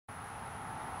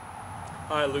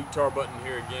Hi, Luke Tarbutton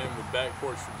here again with Back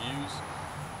Porch Reviews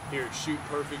here at Shoot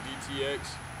Perfect DTX.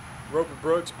 Roper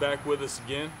Brooks back with us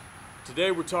again.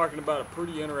 Today we're talking about a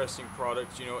pretty interesting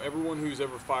product. You know, everyone who's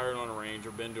ever fired on a range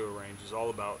or been to a range is all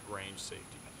about range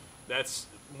safety. That's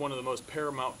one of the most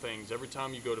paramount things. Every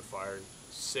time you go to fire,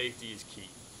 safety is key.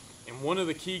 And one of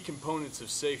the key components of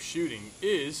safe shooting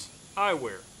is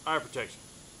eyewear, eye protection.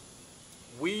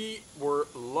 We were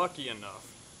lucky enough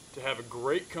to have a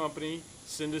great company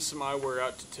send us some eyewear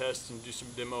out to test and do some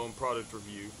demo and product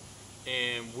review,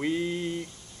 and we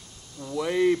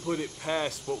way put it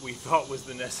past what we thought was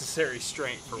the necessary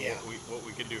strength for what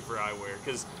we could do for eyewear.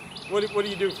 Because what do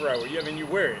you do for eyewear? I mean, you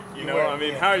wear it. You know, I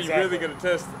mean, how are you really going to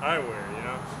test eyewear? You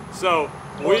know, so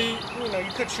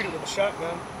you could shoot it with a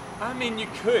shotgun. I mean, you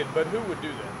could, but who would do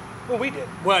that? Well, we did.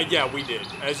 Well, yeah, we did.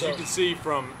 As you can see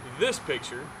from this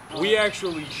picture, we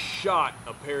actually shot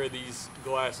a pair of these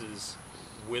glasses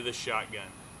with a shotgun,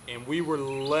 and we were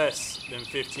less than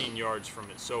 15 yards from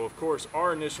it. So, of course,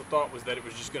 our initial thought was that it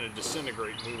was just going to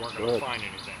disintegrate and we weren't going to find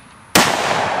anything.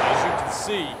 As you can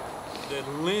see, the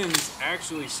lens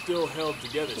actually still held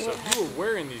together. So if you were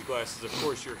wearing these glasses, of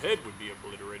course, your head would be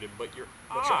obliterated, but your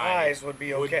eyes would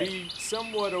be okay. Would be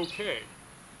somewhat okay.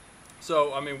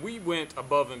 So, I mean, we went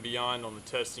above and beyond on the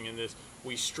testing in this.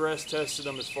 We stress tested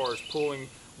them as far as pulling.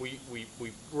 We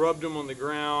rubbed them on the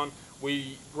ground.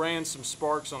 We ran some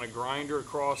sparks on a grinder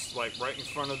across, like right in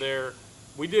front of there.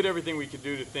 We did everything we could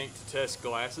do to test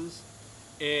glasses.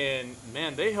 And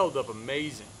man, they held up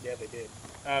amazing. Yeah, they did.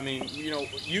 I mean, you know,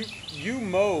 you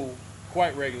mow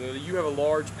quite regularly. You have a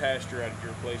large pasture out at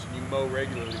your place and you mow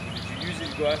regularly. Did you use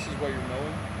these glasses while you're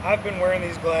mowing? I've been wearing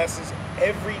these glasses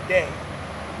every day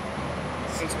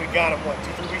since we got them, what,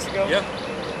 2-3 weeks ago? Yeah.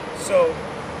 So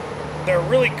they're a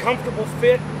really comfortable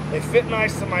fit. They fit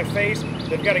nice to my face.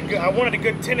 They've got a good. I wanted a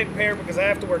good tinted pair because I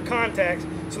have to wear contacts.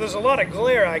 So there's a lot of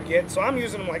glare I get. So I'm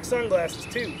using them like sunglasses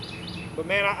too. But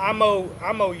man, I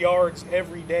mow yards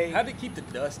every day. How do they keep the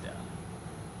dust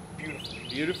out? Beautifully.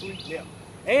 Beautifully? Yeah.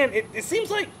 And it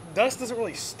seems like dust doesn't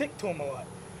really stick to them a lot.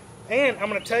 And I'm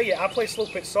gonna tell you, I play slow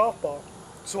pitch softball,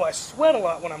 so I sweat a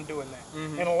lot when I'm doing that.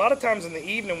 Mm-hmm. And a lot of times in the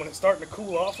evening when it's starting to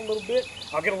cool off a little bit,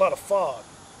 I'll get a lot of fog.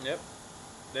 Yep.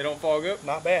 They don't fog up?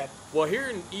 Not bad. Well, here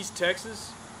in East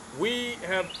Texas, we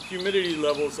have humidity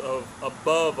levels of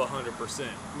above 100%.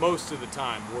 Most of the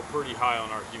time, we're pretty high on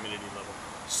our humidity level.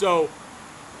 So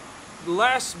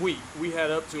last week, we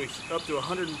had up to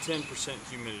 110%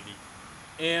 humidity.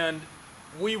 And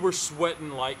we were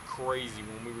sweating like crazy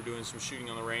when we were doing some shooting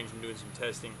on the range and doing some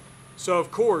testing. So, of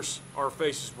course, our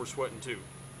faces were sweating too.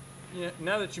 Yeah,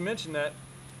 now that you mention that,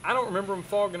 I don't remember them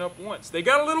fogging up once. They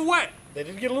got a little wet. They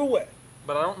did get a little wet.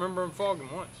 But I don't remember them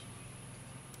fogging once.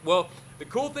 Well, the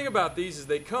cool thing about these is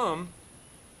they come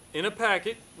in a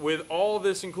packet with all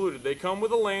this included. They come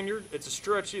with a lanyard. It's a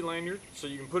stretchy lanyard, so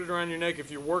you can put it around your neck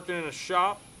if you're working in a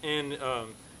shop and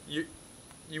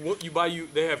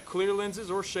they have clear lenses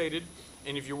or shaded.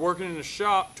 And if you're working in a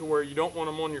shop to where you don't want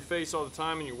them on your face all the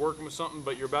time and you're working with something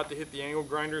but you're about to hit the angle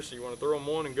grinder, so you want to throw them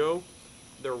on and go,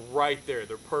 they're right there.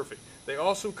 They're perfect. They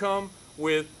also come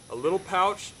with a little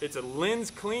pouch. It's a lens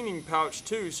cleaning pouch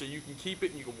too, so you can keep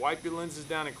it and you can wipe your lenses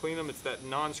down and clean them. It's that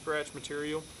non-scratch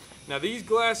material. Now these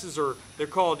glasses they're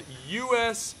called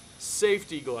US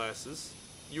Safety Glasses.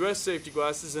 US Safety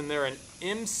Glasses, and they're an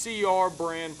MCR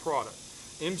brand product.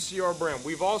 MCR brand.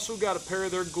 We've also got a pair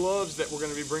of their gloves that we're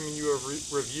going to be bringing you a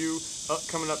review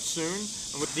coming up soon.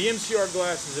 And with the MCR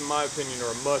glasses, in my opinion,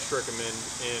 are a must recommend.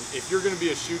 And if you're going to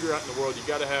be a shooter out in the world, you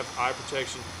got to have eye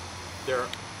protection. They're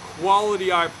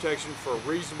quality eye protection for a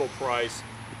reasonable price.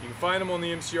 You can find them on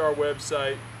the MCR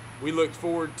website. We look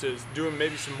forward to doing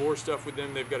maybe some more stuff with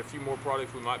them. They've got a few more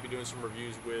products we might be doing some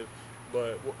reviews with.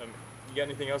 But you got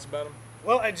anything else about them?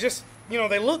 Well, I just,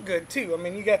 they look good too. I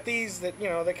mean, you got these that,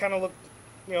 they kind of look,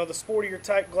 the sportier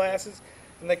type glasses,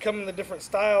 and they come in the different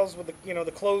styles with the,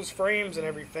 the closed frames and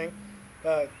everything.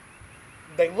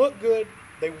 They look good.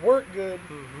 They work good.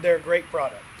 Mm-hmm. They're a great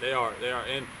product. They are.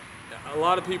 And a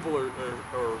lot of people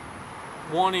are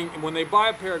wanting, when they buy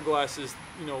a pair of glasses,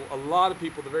 a lot of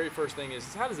people, the very first thing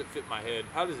is, how does it fit my head?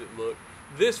 How does it look?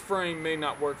 This frame may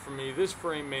not work for me. This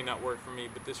frame may not work for me,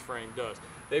 but this frame does.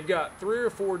 They've got 3 or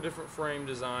 4 different frame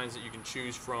designs that you can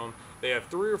choose from. They have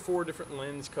 3 or 4 different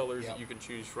lens colors that you can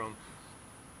choose from.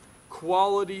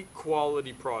 Quality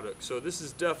product. So this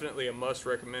is definitely a must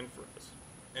recommend for us.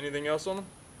 Anything else on them?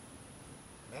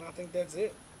 Man, I think that's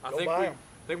it. I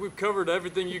think we've covered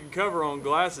everything you can cover on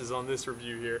glasses on this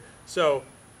review here. So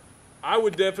I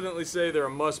would definitely say they're a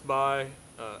must buy.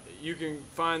 You can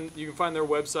find their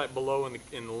website below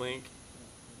in the link.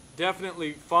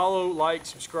 Definitely follow, like,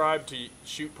 subscribe to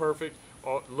Shoot Perfect.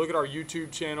 look at our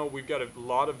YouTube channel. We've got a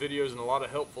lot of videos and a lot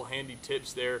of helpful, handy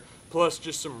tips there, plus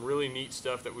just some really neat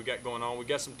stuff that we got going on. We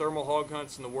got some thermal hog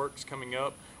hunts in the works coming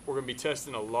up. We're going to be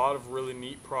testing a lot of really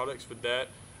neat products with that.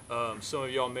 Some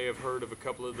of y'all may have heard of a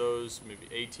couple of those, maybe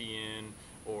ATN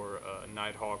or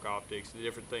Nighthawk Optics,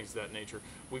 different things of that nature.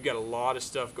 We've got a lot of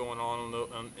stuff going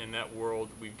on in that world.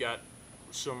 We've got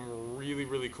some really,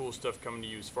 really cool stuff coming to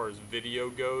you as far as video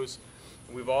goes.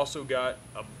 We've also got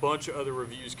a bunch of other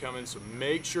reviews coming, so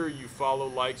make sure you follow,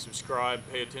 like, subscribe,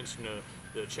 pay attention to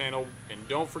the channel, and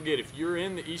don't forget, if you're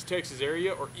in the East Texas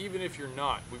area, or even if you're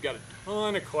not, we've got a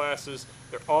ton of classes.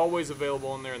 They're always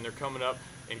available in there, and they're coming up.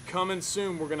 And coming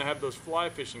soon, we're going to have those fly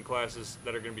fishing classes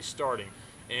that are going to be starting.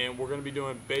 And we're going to be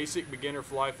doing basic beginner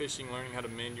fly fishing, learning how to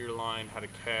mend your line, how to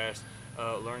cast,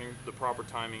 learning the proper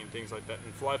timing and things like that.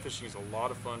 And fly fishing is a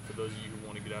lot of fun for those of you who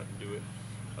want to get out and do it.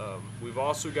 We've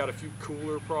also got a few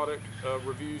cooler product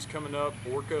reviews coming up.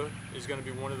 Orca is going to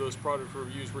be one of those product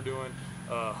reviews we're doing.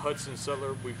 Hudson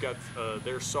Sutler, we've got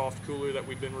their soft cooler that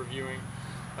we've been reviewing.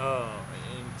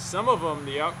 And some of them,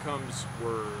 the outcomes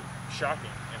were shocking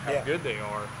in how good they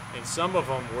are. And some of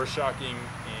them were shocking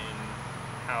in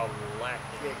how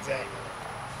lacking. Exactly.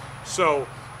 So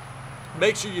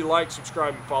make sure you like,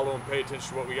 subscribe, and follow, and pay attention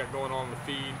to what we got going on in the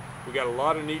feed. We got a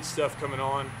lot of neat stuff coming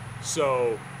on.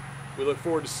 So we look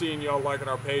forward to seeing y'all liking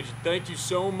our page. Thank you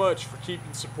so much for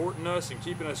supporting us and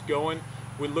keeping us going.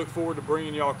 We look forward to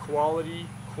bringing y'all quality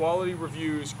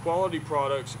reviews, quality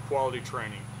products, and quality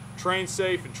training. Train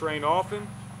safe and train often.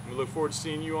 We look forward to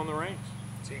seeing you on the range.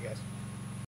 See you guys.